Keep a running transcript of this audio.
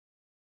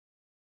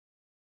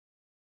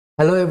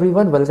Hello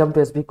everyone, welcome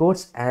to SB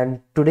Codes, and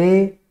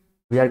today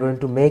we are going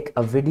to make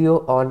a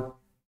video on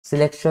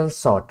selection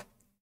sort.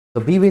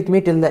 So be with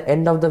me till the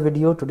end of the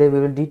video. Today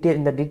we will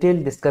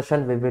detailed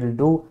discussion we will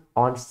do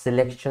on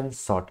selection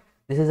sort.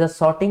 This is a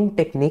sorting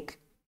technique.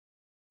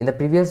 In the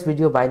previous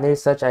video binary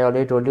search I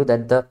already told you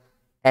that the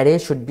array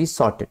should be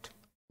sorted.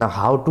 Now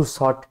how to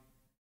sort?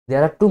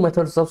 There are two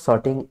methods of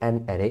sorting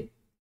an array.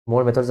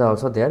 More methods are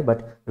also there,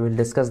 but we will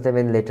discuss them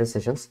in later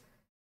sessions.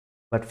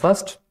 But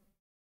first,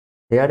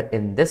 here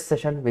in this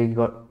session we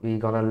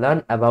gonna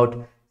learn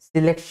about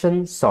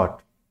selection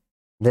sort.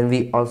 Then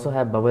we also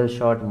have bubble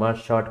sort,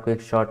 merge sort, quick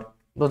sort.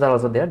 Those are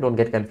also there, don't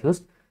get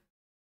confused.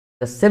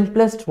 The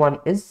simplest one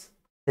is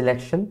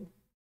selection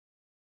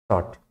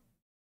sort.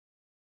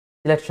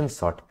 Selection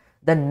sort,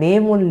 the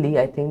name only,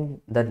 I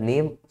think the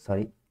name,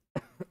 sorry,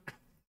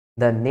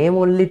 the name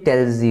only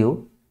tells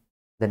you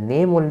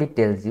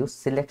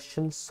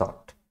selection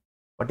sort.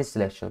 What is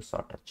selection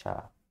sort?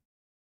 Acha.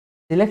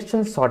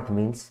 Selection sort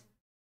means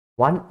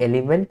one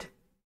element,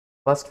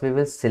 first we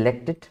will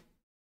select it.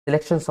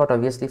 Selection sort,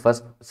 obviously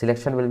first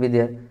selection will be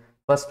there.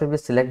 First we will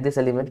select this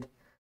element.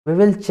 We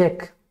will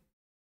check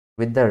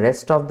with the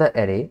rest of the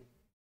array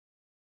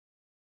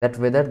that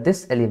whether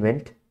this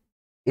element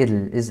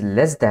is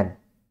less than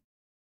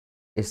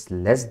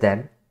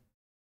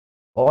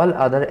all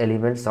other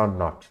elements or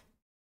not.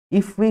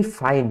 If we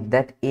find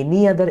that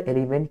any other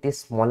element is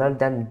smaller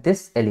than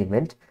this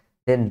element,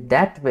 then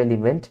that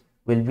element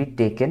will be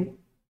taken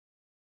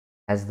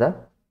as the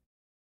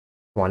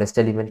smallest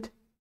element.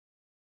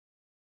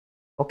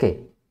 Okay,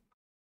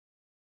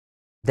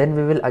 then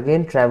we will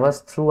again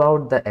traverse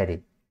throughout the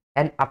array,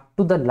 and up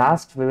to the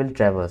last we will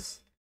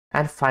traverse,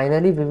 and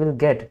finally we will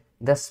get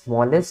the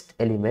smallest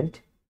element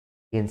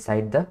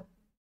inside the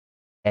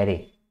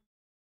array.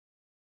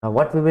 Now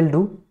what we will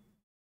do,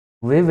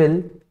 we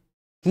will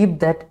keep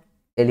that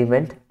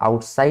element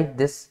outside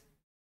this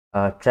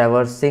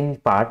traversing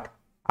part.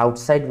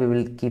 Outside we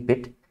will keep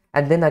it,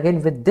 and then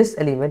again with this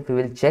element we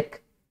will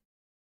check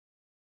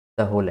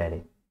the whole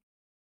array.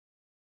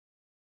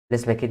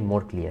 Let's make it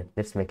more clear.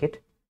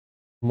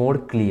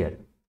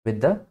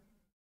 With the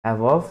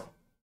above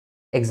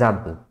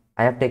example.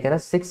 I have taken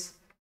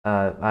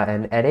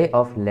an array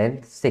of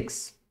length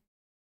 6.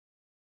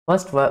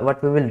 First,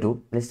 what we will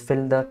do, let's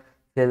fill a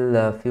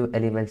few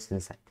elements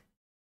inside.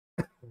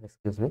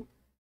 Excuse me.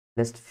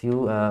 Let's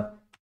fill a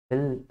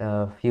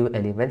few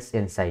elements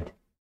inside.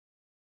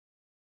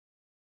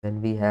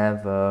 Then we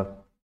have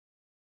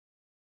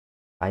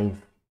 5.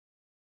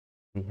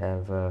 We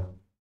have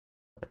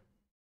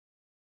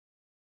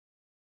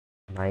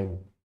 9.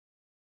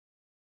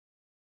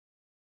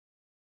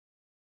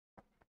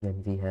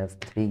 Then we have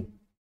 3,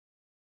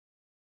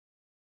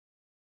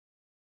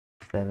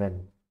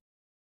 7,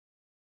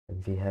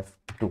 and we have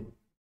 2.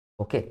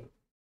 Okay,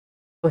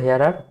 so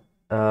here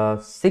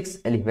are 6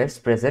 elements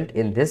present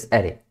in this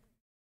array.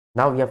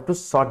 Now we have to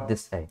sort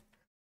this array.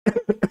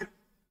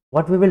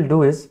 What we will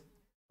do is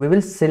we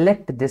will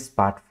select this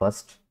part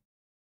first.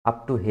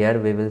 Up to here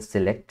we will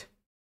select.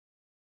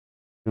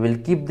 We will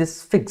keep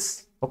this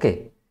fixed.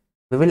 Okay,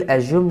 we will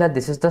assume that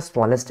this is the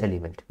smallest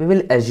element. We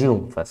will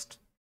assume first,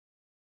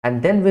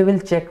 and then we will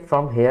check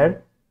from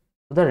here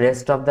to the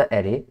rest of the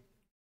array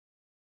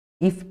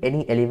if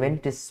any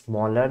element is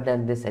smaller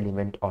than this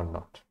element or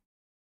not.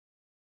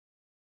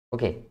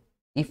 Okay,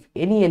 if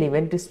any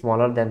element is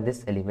smaller than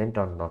this element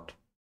or not.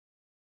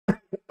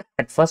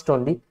 At first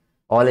only,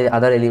 all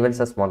other elements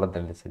are smaller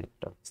than this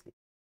element, obviously.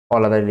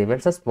 All other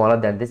elements are smaller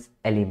than this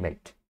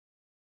element.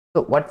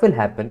 So what will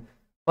happen?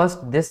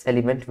 First, this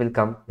element will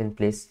come in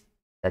place,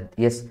 that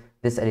yes,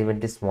 this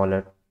element is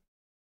smaller.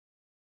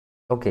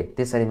 Okay,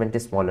 this element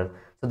is smaller.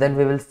 So then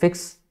we will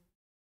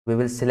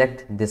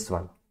select this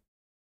one.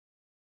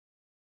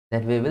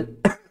 Then we will,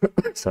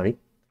 sorry,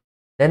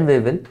 then we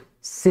will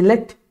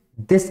select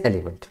this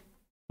element,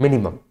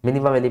 minimum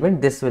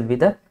element. This will be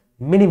the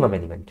minimum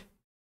element.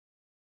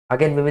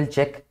 Again, we will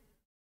check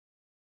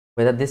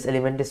whether this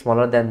element is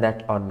smaller than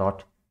that or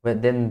not.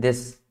 Then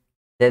this.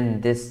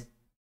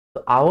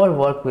 So our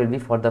work will be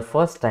for the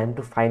first time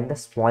to find the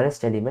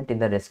smallest element in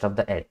the rest of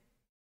the array.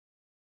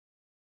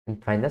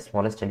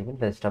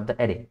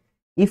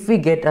 If we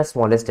get a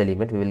smallest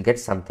element, we will get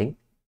something.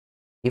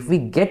 If we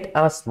get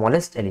a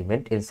smallest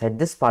element inside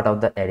this part of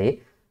the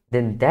array,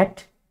 then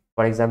that,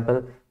 for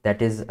example,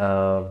 that is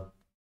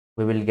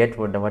we will get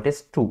what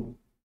is 2,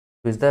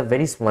 which is the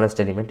very smallest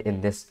element in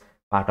this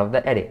part of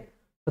the array.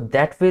 So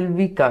that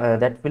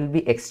will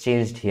be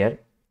exchanged here.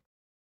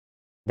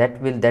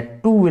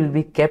 That 2 will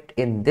be kept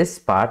in this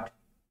part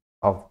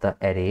of the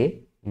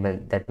array.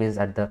 That means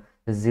at the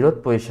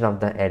 0th position of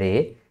the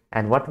array,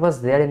 and what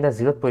was there in the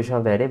 0th position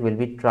of the array will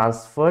be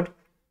transferred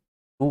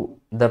to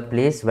the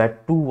place where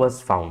 2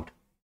 was found.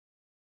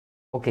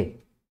 Okay,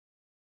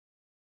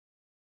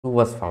 2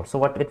 was found. So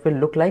what it will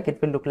look like?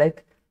 It will look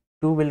like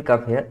 2 will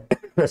come here.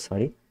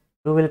 Sorry,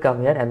 2 will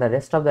come here, and the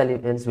rest of the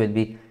elements will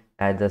be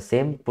at the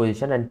same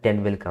position, and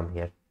 10 will come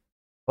here.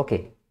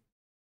 Okay,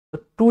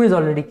 so 2 is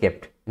already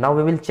kept. Now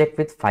we will check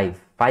with 5.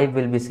 5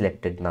 will be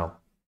selected now,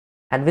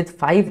 and with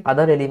 5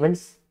 other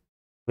elements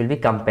will be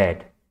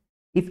compared.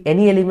 If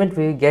any element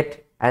we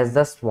get as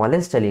the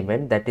smallest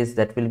element, that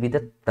will be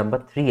the number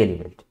 3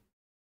 element.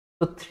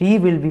 So 3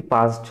 will be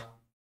passed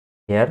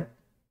here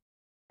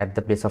at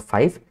the place of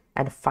 5,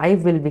 and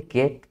 5 will be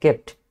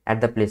kept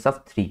at the place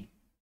of 3.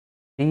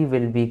 3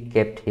 will be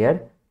kept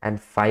here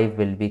and 5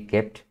 will be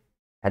kept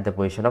at the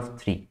position of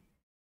 3.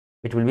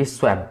 It will be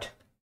swapped.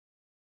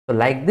 So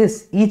like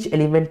this, each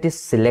element is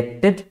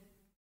selected,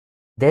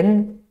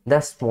 then the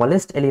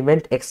smallest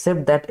element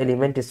except that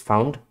element is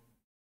found.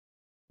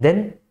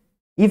 Then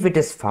if it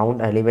is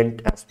found,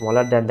 element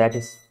smaller than that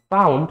is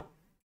found,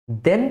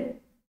 then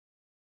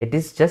it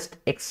is just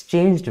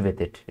exchanged with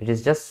it. It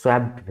is just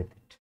swapped with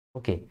it.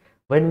 Okay.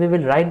 When we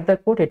will write the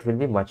code, it will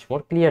be much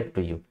more clear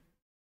to you.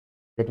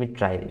 Let me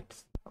try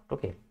it.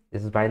 Okay.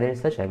 This is binary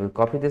search. I will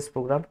copy this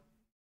program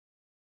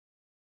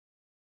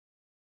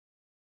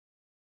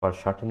for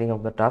shortening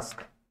of the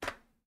task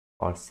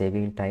or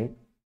saving time.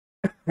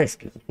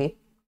 Excuse me.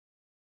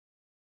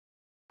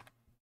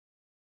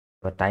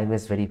 The time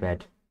is very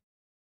bad.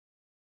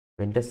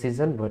 Winter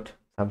season, but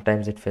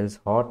sometimes it feels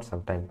hot,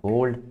 sometimes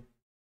cold.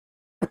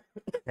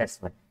 That's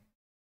why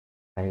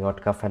I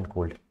got cough and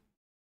cold.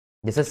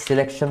 This is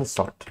selection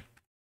sort.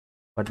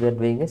 What we are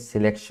doing is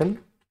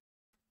selection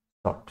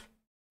sort.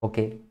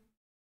 Okay,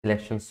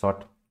 selection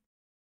sort.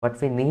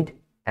 What we need,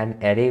 an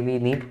array we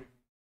need.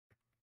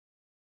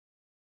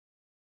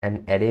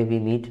 An array we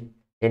need.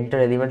 Enter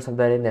elements of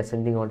the array in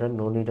ascending order.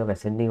 No need of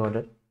ascending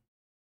order.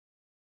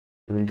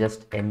 You will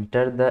just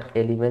enter the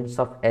elements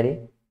of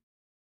array.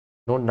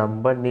 No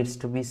number needs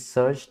to be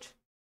searched,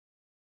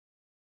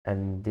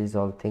 and these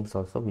all things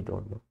also we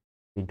don't know,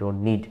 we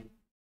don't need.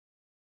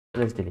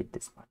 So let's delete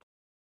this part.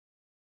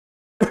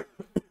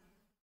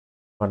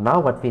 For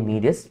now what we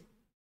need is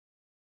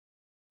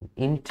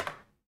int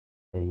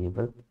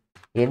variable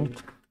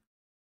int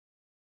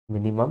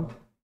minimum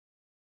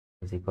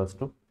is equals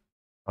to,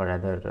 or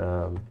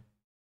rather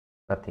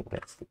nothing.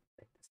 Let's keep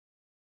it like this.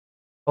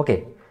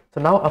 Okay,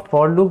 so now a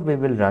for loop we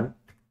will run.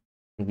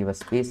 We give a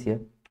space here,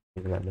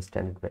 you will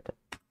understand it better.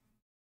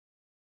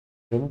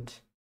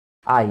 Int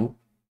I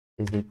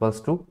is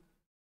equals to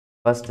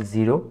first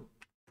 0,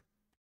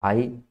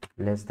 I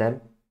less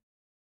than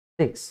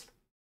 6,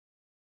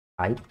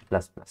 I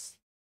plus plus.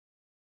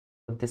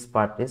 So this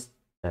part is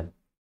done.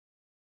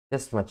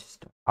 This much is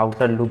done.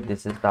 Outer loop,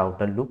 this is the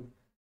outer loop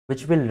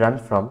which will run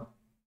from,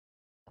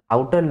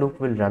 outer loop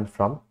will run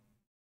from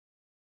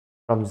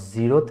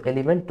 0th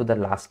element to the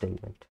last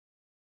element.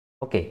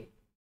 Okay,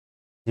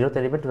 0th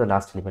element to the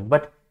last element,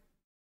 but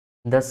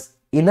this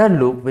inner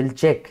loop will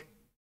check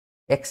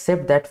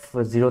except that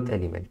for 0th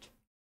element.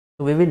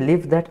 So we will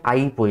leave that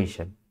I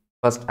position,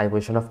 first I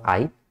position of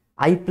I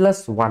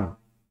plus 1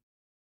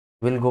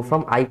 will go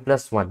from I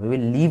plus 1. We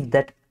will leave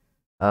that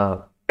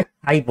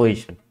I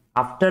position.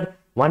 After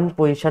one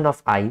position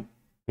of I,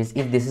 means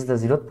if this is the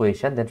 0th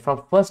position, then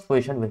from first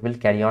position we will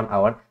carry on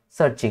our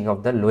searching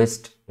of the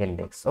lowest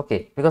index.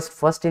 Okay, because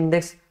first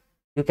index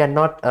you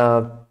cannot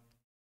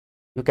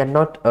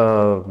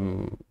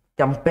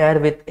compare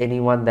with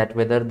anyone, that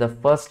whether the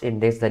first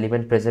index, the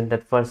element present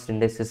at first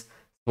index is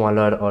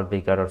smaller or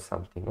bigger or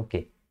something.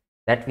 Okay,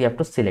 that we have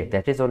to select.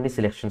 That is only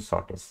selection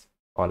sort is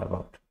all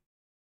about.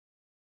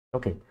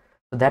 Okay,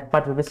 so that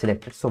part will be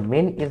selected. So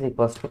main is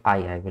equals to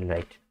I will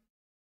write.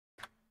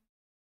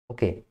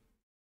 Okay,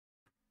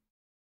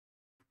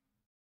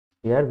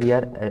 here we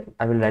are,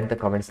 I will write the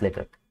comments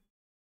later.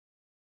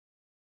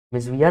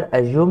 Means we are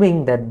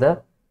assuming that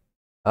the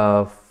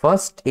at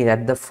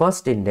the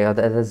first index, or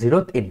the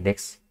 0th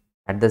index,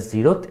 at the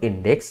 0th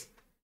index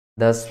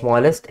the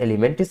smallest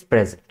element is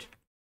present.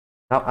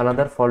 Now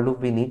another for loop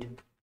we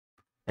need,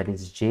 that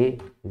is j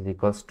is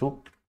equals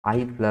to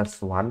I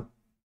plus 1.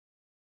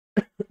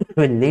 We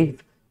will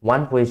leave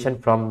one position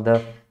from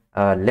the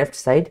left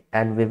side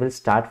and we will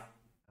start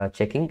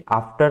checking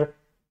after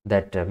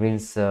that,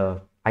 means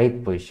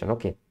ith position.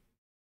 Okay,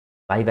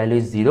 I value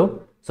is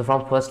 0, so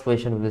from first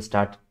position we will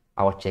start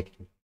our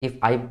checking. If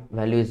I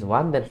value is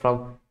 1, then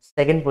from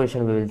second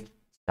position we will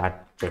start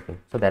checking.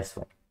 So that's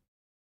why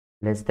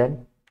less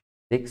than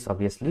 6,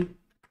 obviously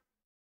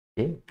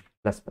j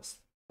plus plus.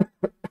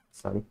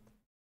 Sorry.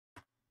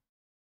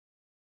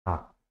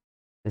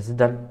 This is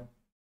done.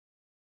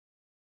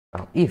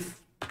 Now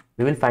if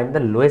we will find the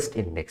lowest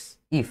index,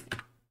 if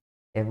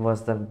m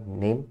was the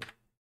name,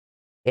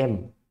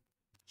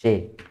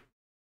 mj,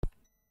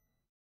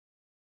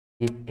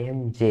 if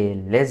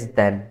mj less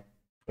than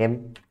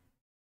mi,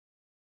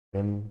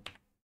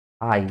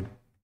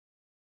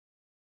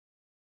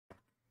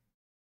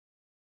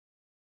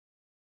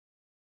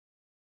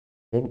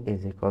 then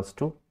is equals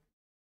to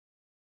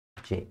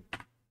j.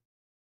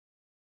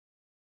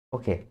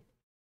 Okay,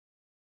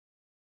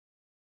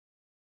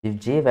 if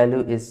j value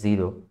is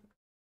 0,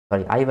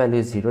 sorry, I value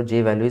is 0,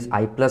 j value is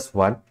I plus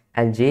 1,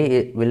 and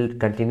j will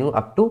continue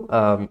up to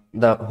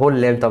the whole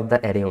length of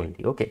the array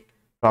only. Okay,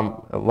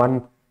 from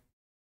 1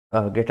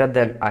 greater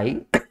than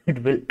I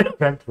it will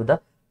run through the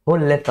whole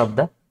length of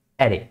the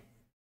array.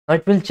 Now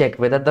it will check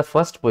whether the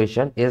first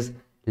position is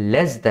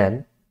less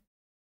than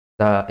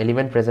the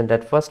element present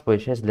at first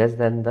position is less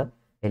than the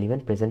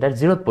element present at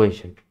 0th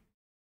position.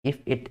 If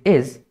it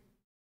is,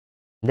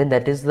 then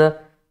that is the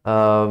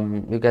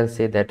you can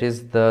say that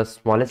is the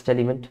smallest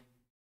element.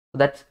 So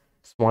that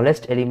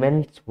smallest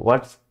element,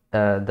 what's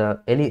the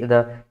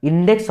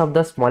index of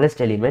the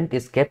smallest element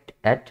is kept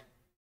at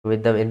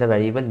with the in the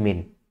variable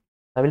min.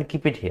 I will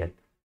keep it here.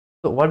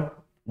 So what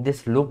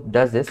this loop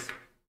does is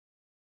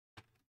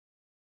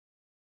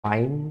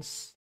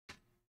finds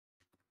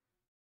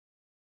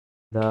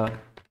the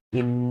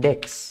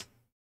index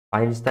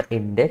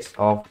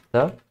of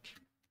the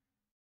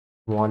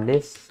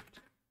smallest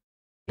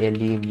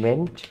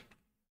element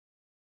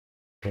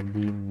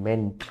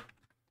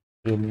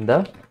in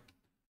the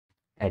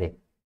array.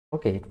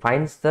 Okay, it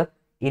finds the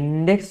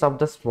index of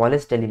the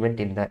smallest element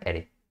in the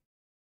array.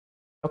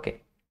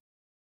 Okay,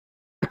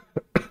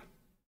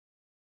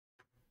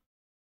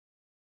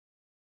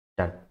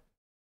 done.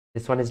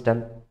 This one is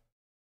done.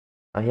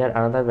 Now here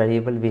another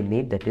variable we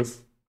need, that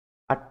is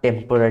a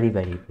temporary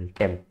variable,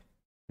 temp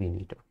we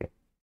need. Okay,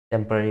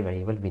 temporary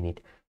variable we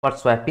need. For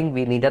swapping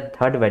we need a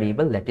third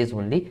variable, that is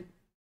only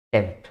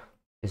temp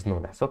is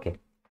known as. Okay,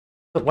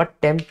 so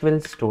what temp will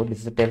store, this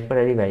is a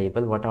temporary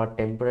variable. What our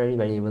temporary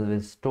variable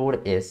will store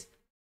is,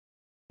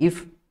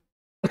 if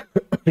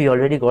we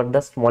already got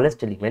the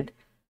smallest element,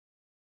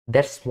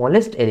 that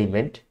smallest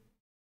element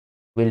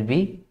will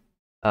be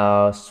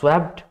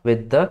swapped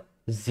with the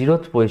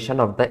 0th position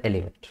of the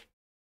element.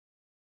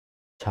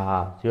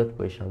 0th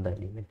position of the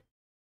element.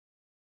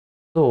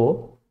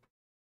 So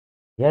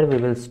here we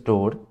will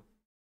store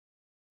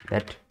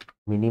that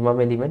minimum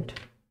element.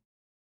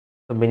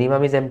 So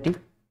minimum is empty,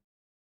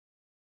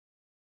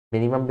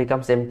 minimum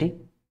becomes empty,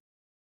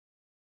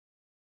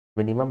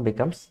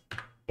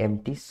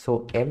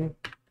 so m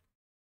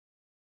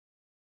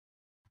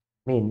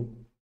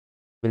min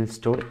will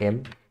store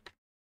m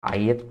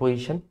ith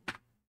position,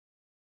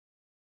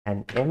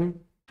 and m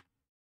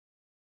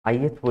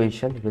ith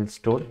position will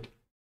store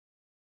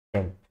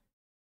temp.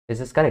 This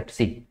is correct.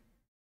 See,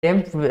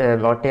 temp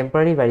or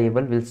temporary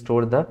variable will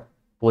store the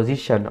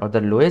position or the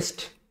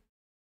lowest.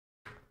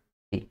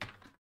 See,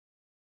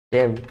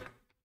 temp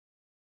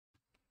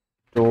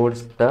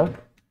stores the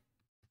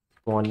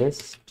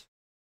smallest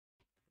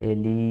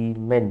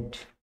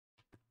element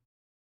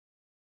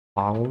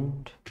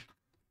found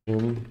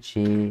in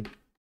J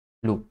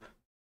loop.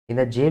 In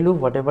the J loop,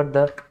 whatever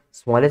the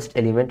smallest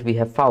element we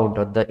have found,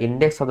 or the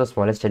index of the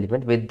smallest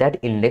element, with that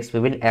index we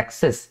will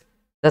access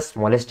the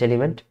smallest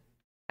element,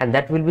 and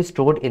that will be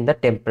stored in the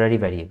temporary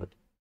variable.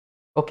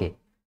 Okay,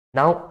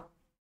 now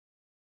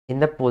in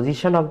the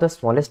position of the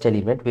smallest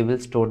element we will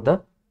store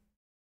the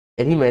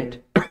element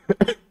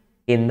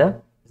in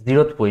the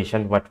 0th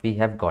position what we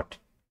have got.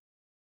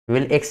 We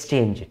will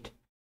exchange it,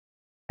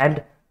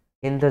 and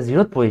in the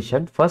 0th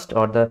position, first,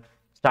 or the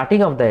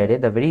starting of the array,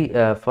 the very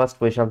first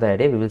position of the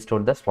array, we will store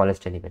the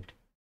smallest element.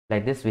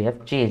 Like this we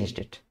have changed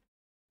it.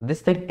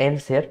 This thing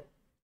ends here.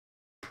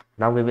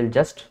 Now we will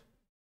just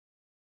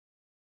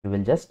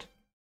print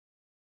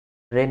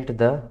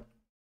the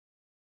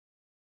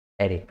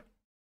array.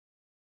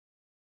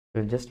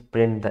 We will just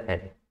print the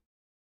array.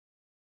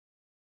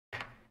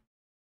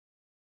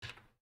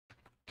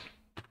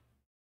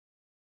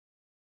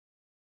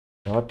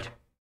 Dot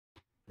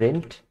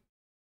print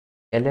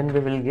ln we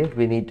will give,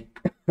 we need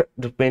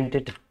to print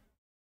it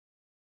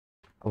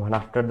one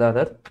after the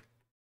other.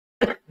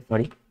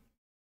 Sorry,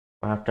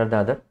 one after the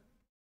other.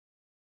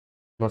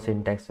 No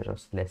syntax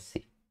errors. Let's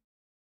see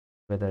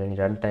whether any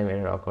runtime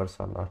error occurs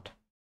or not.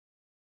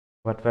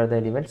 What were the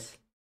elements?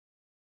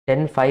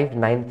 10 5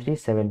 9 3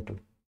 7 2.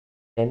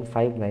 10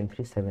 5 9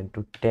 3 7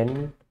 2.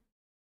 10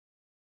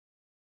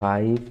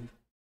 5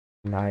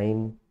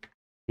 9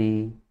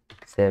 3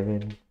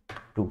 7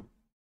 2.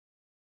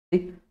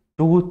 See,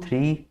 2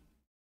 3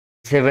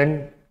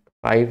 7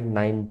 5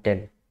 9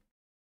 10.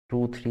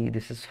 2 3,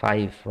 this is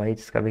 5. Why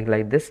it's coming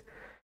like this?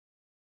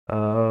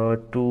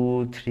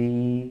 2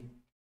 3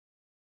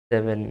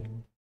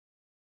 7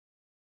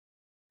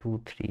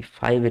 2 3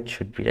 5, it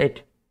should be,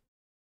 right?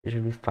 It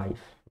should be 5.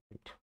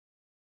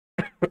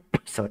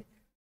 Sorry,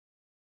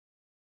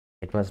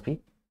 it must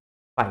be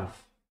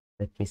 5.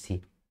 Let me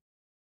see.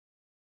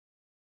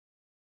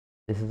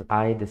 This is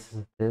I, this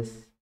is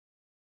this.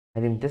 I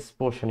think this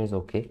portion is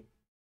okay.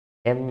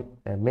 M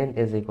min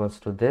is equals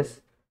to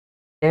this.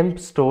 Temp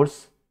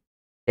stores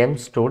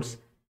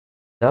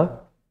the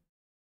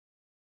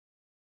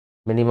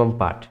minimum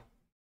part,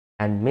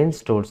 and min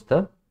stores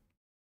the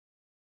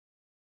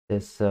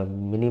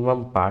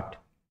minimum part.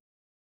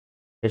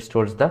 It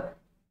stores the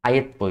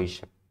ith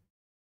position,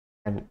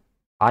 and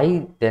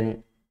I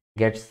then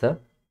gets the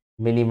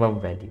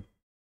minimum value.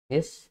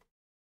 Yes,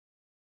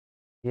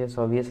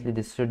 obviously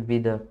this should be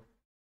the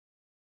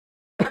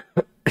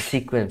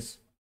sequence.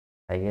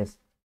 I guess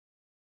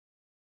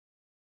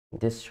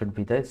this should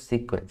be the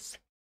sequence.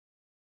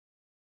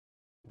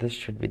 This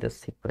should be the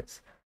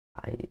sequence.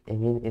 I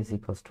min is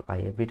equals to I.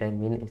 Every time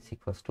min is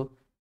equals to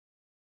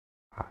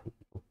I.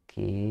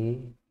 Okay,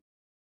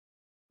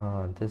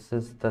 this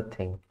is the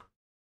thing.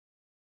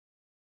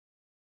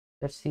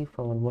 Let's see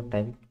for one more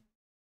time.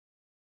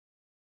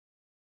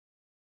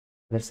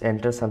 Let's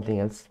enter something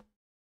else.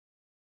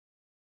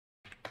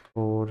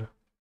 4,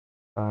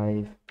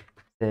 5,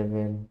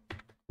 7,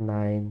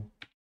 9,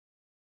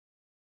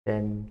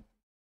 10.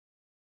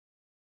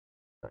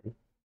 Sorry,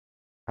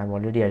 I'm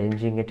already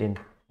arranging it in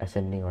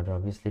ascending order.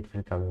 Obviously it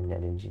will come in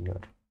arranging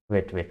order.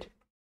 Wait.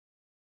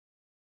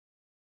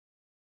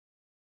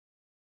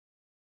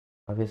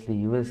 Obviously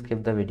you will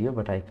skip the video,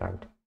 but I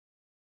can't.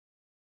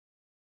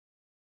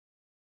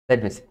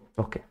 Let me see.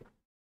 Okay,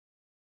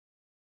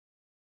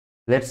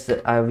 let's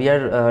we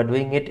are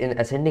doing it in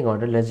ascending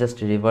order. Let's just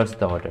reverse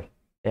the order.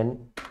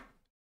 10,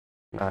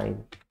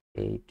 9,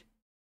 8,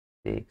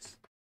 6,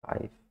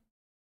 5,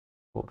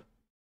 4,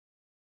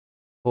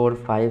 4,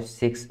 5,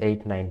 6,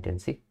 8, 9, 10.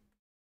 See,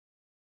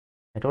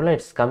 I told you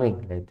it's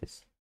coming like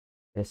this.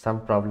 There's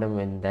some problem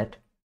in that,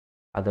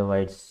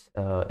 otherwise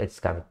it's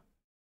coming.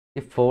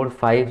 If 4,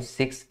 5,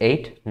 6,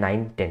 8,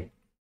 9, 10.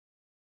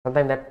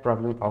 Sometimes that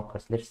problem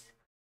occurs. Let's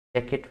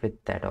check it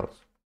with that also.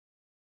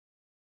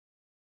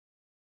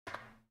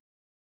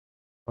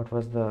 What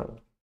was the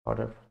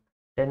order?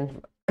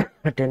 10,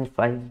 10,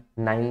 5,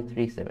 9,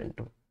 3, 7,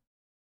 2.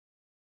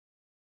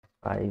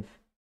 5,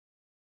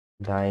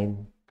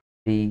 9,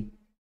 3,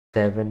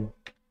 7,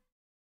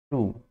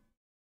 2.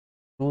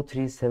 2,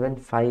 3, 7,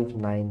 5,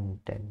 9,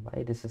 10.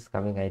 Why this is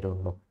coming, I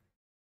don't know.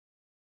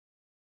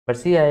 But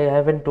see, I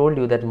haven't told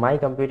you that my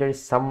computer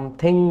is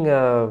something,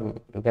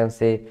 you can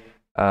say,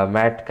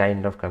 mad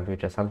kind of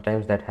computer.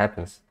 Sometimes that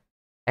happens.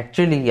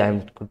 Actually,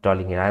 I'm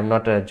telling you, I'm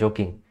not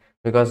joking,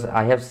 because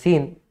I have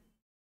seen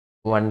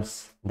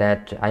once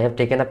that I have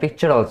taken a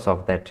picture also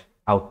of that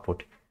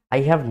output.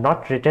 I have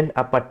not written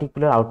a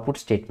particular output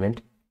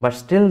statement, but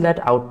still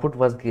that output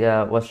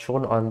was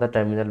shown on the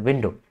terminal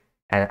window,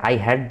 and I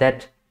had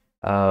that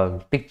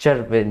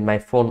picture with my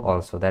phone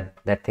also,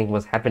 that thing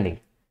was happening.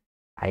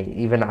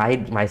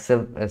 I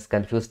myself is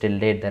confused till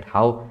date that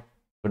how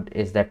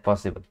is that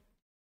possible.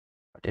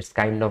 But it's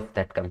kind of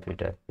that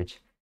computer which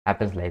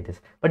happens like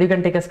this. But you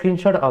can take a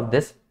screenshot of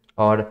this,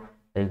 or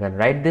you can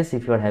write this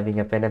if you are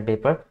having a pen and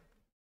paper.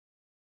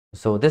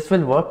 So this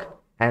will work,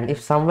 and if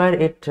somewhere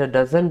it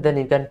doesn't, then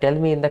you can tell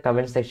me in the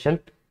comment section.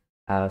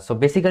 So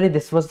basically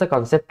this was the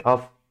concept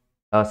of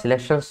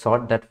selection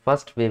sort, that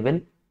first we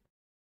will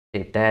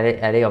take the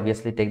array,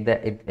 obviously take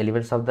the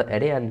elements of the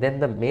array, and then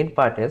the main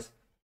part is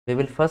we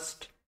will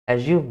first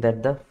assume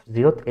that the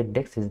 0th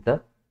index is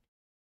the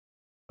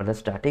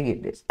starting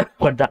index.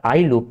 But the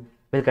I loop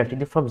will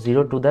continue from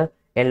 0 to the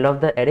end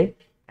of the array,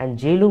 and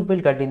J loop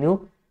will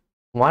continue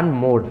one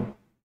more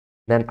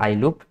than I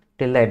loop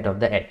till the end of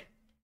the array.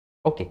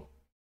 Okay.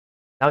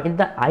 Now in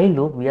the I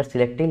loop, we are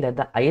selecting that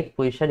the ith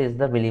position is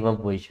the minimum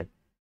position,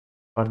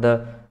 or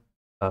the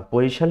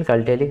position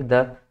containing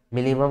the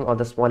minimum or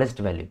the smallest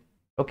value.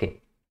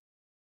 Okay.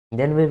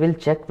 Then we will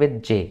check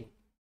with J.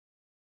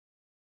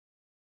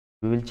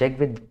 We will check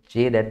with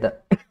J that the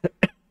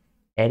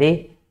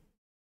array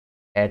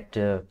at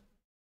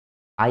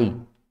I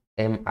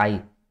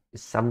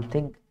is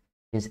something,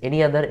 is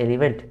any other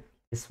element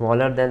is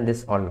smaller than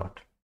this or not.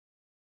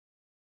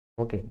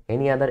 Okay,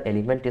 any other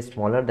element is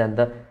smaller than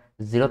the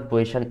 0th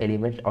position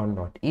element or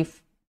not.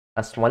 If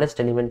a smallest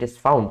element is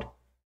found,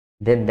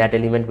 then that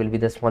element will be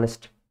the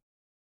smallest.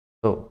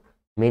 So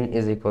min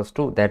is equals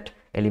to that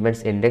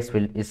element's index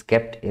is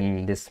kept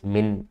in this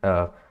min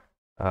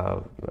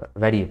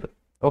variable.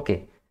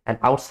 Okay, and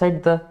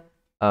outside the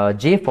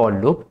J for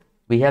loop,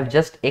 we have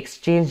just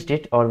exchanged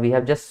it, or we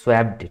have just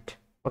swapped it.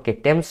 Okay,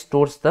 temp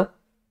stores the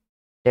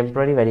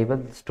temporary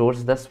variable,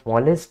 stores the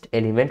smallest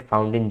element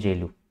found in J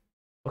loop.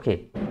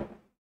 Okay,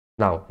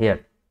 now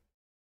here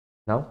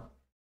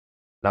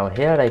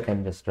I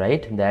can just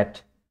write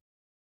that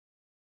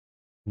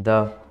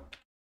the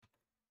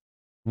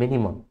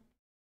minimum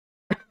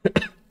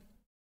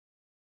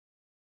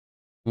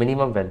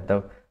value,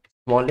 the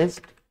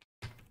smallest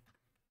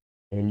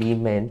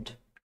element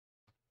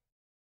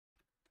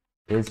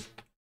is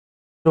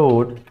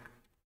stored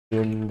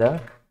in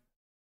the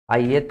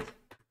ith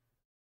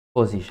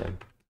position.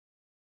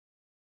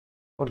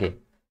 Okay,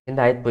 in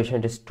the ith position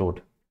it is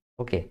stored.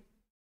 Okay,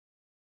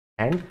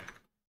 and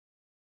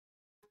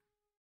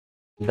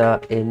the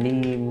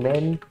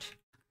element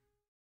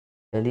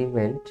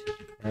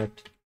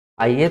at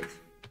ith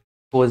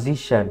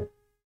position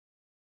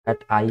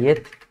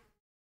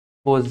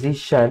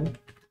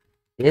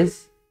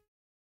is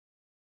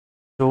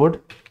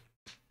stored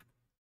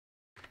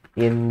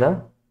in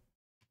the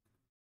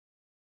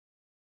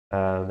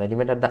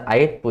element at the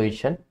ith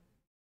position,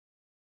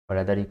 or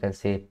rather you can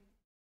say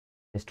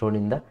stored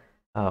in the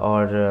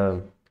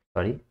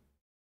sorry,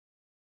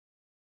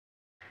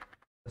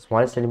 the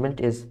smallest element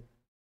is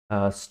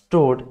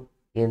stored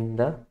in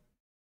the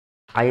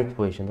ith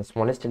position. The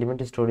smallest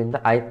element is stored in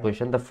the ith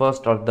position, the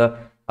first or the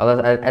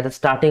other, at the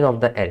starting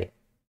of the array.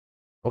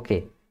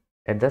 Okay,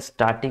 at the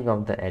starting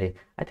of the array.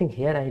 I think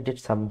here I did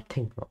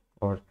something wrong.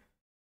 Or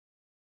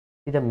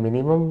see, the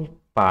minimum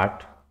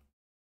part,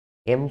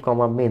 m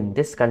comma min,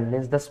 this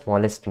contains the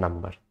smallest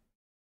number.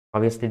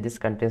 Obviously this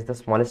contains the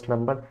smallest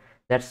number,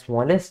 that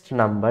smallest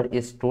number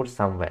is stored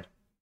somewhere.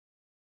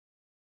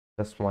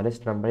 The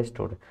smallest number is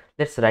stored.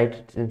 Let's write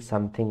it in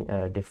something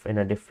in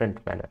a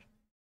different manner.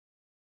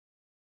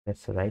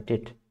 Let's write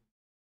it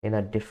in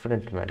a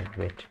different manner.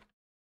 Wait.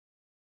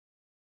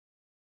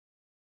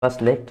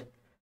 First let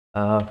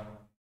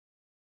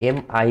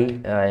mi, I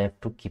have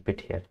to keep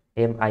it here.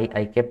 Mi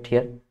I kept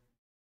here,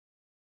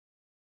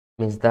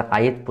 means the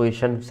ith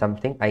position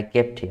something I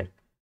kept here.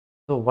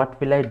 So what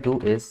will I do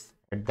is,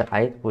 at the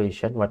ith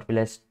position, what will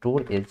I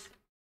store is,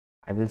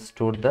 I will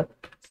store the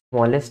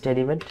smallest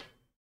element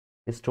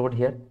is stored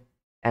here,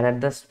 and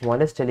at the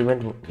smallest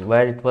element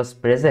where it was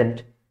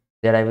present,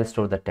 there I will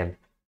store the temp.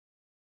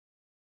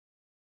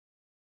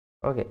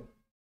 Okay,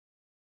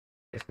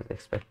 this is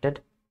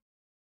expected.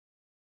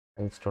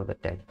 I will store the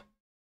temp.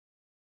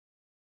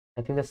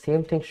 I think the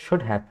same thing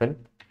should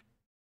happen.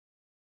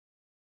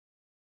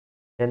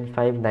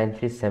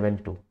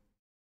 10,5,9,3,7,2.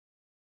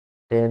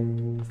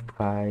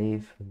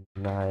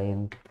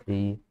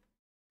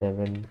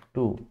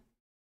 10,5,9,3,7,2.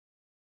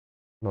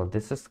 No,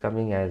 this is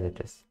coming as it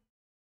is.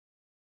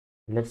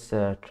 Let's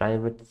try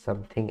with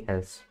something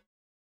else.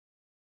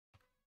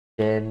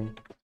 10,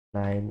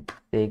 9,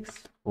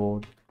 6,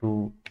 4,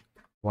 2,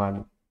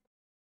 1.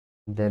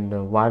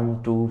 Then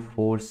 1, 2,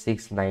 4,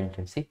 6, 9,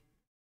 10. See,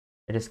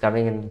 it is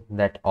coming in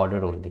that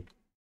order only.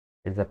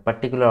 It's a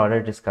particular order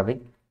it is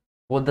coming.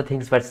 Both the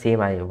things were same.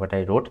 What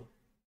I wrote.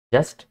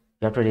 Just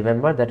you have to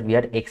remember that we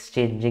are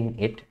exchanging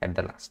it at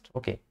the last.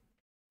 Okay,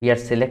 we are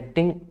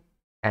selecting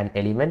an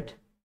element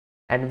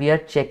and we are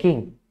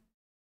checking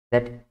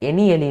that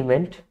any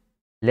element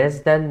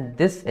less than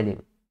this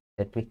element.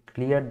 Let me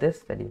clear this,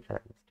 then you can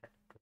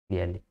understand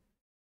clearly.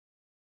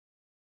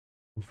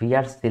 We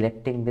are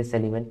selecting this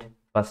element.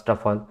 First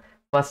of all,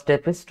 first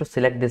step is to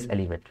select this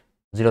element,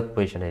 0th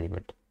position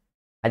element,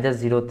 either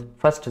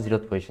first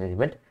 0th position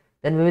element.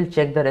 Then we will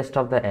check the rest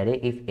of the array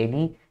if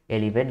any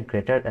element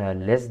greater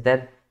less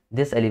than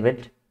this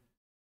element,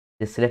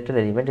 this selected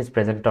element, is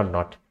present or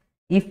not.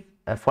 If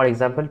for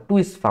example 2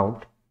 is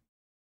found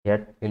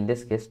here, in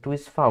this case 2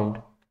 is found,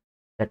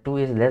 that 2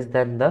 is less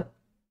than the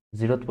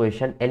 0th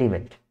position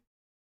element,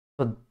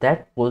 so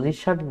that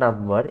position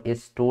number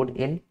is stored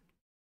in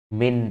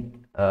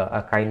min,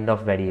 a kind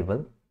of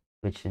variable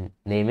which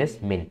name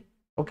is min.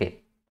 Okay,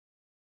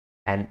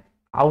 and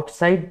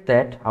outside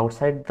that,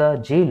 outside the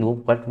J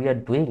loop, what we are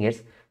doing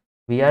is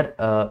we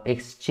are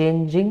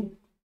exchanging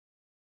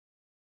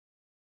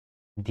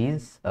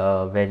these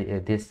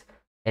these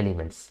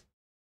elements.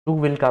 2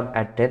 will come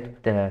at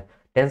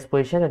 10th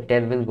position and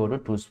 10 will go to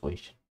 2's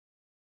position.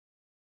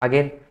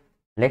 Again,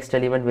 next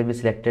element will be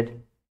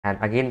selected, and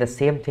again the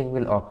same thing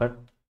will occur,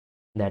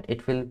 that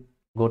it will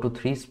go to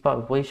 3's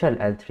position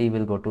and 3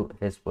 will go to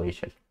his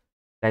position.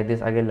 Like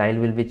this, again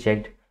 9 will be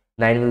checked,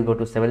 9 will go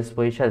to 7's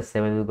position,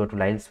 7 will go to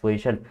 9's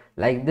position.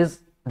 Like this,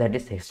 that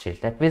is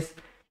exchange. That means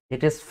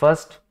it is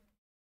first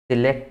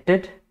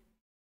selected,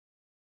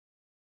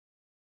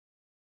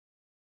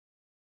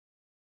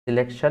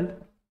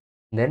 selection,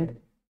 then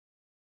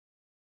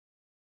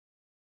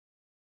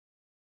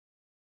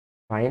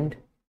find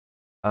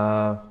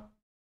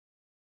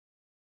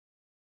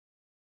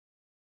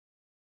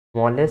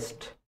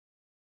smallest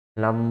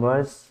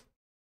numbers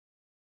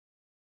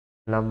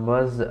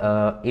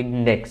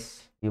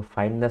index. You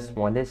find the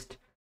smallest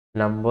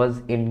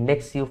numbers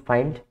index, you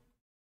find,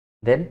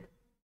 then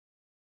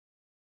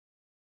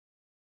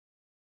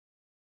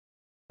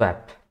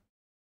swap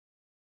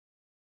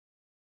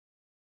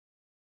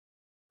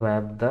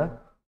the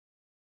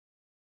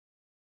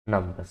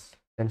numbers,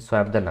 then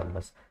swap the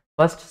numbers.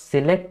 First first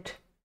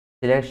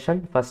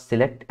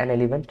select an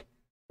element,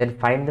 then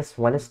find the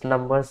smallest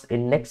numbers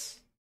index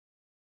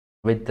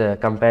with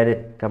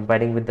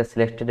comparing with the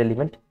selected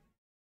element,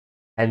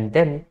 and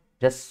then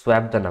just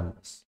swap the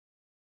numbers,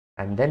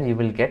 and then you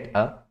will get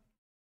a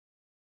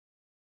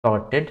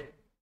sorted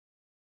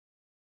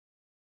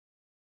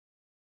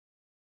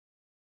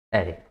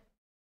array.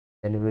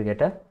 Then you will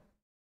get a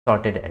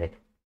sorted array.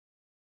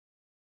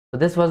 So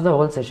this was the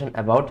whole session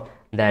about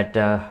that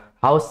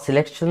how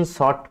selection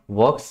sort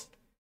works.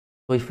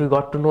 So if you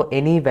got to know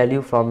any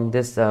value from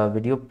this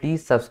video,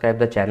 please subscribe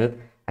the channel,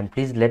 and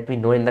please let me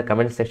know in the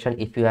comment section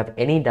if you have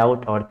any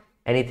doubt or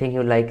anything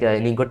you like,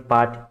 any good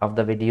part of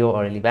the video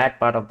or any bad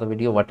part of the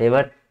video,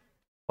 whatever,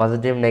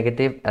 positive,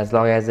 negative, as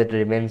long as it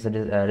remains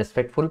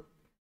respectful.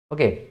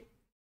 Okay,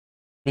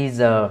 please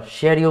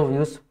share your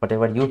views,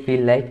 whatever you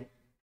feel like,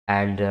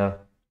 and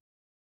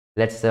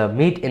let's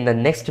meet in the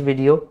next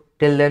video.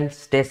 Till then,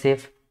 stay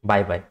safe.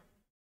 Bye bye.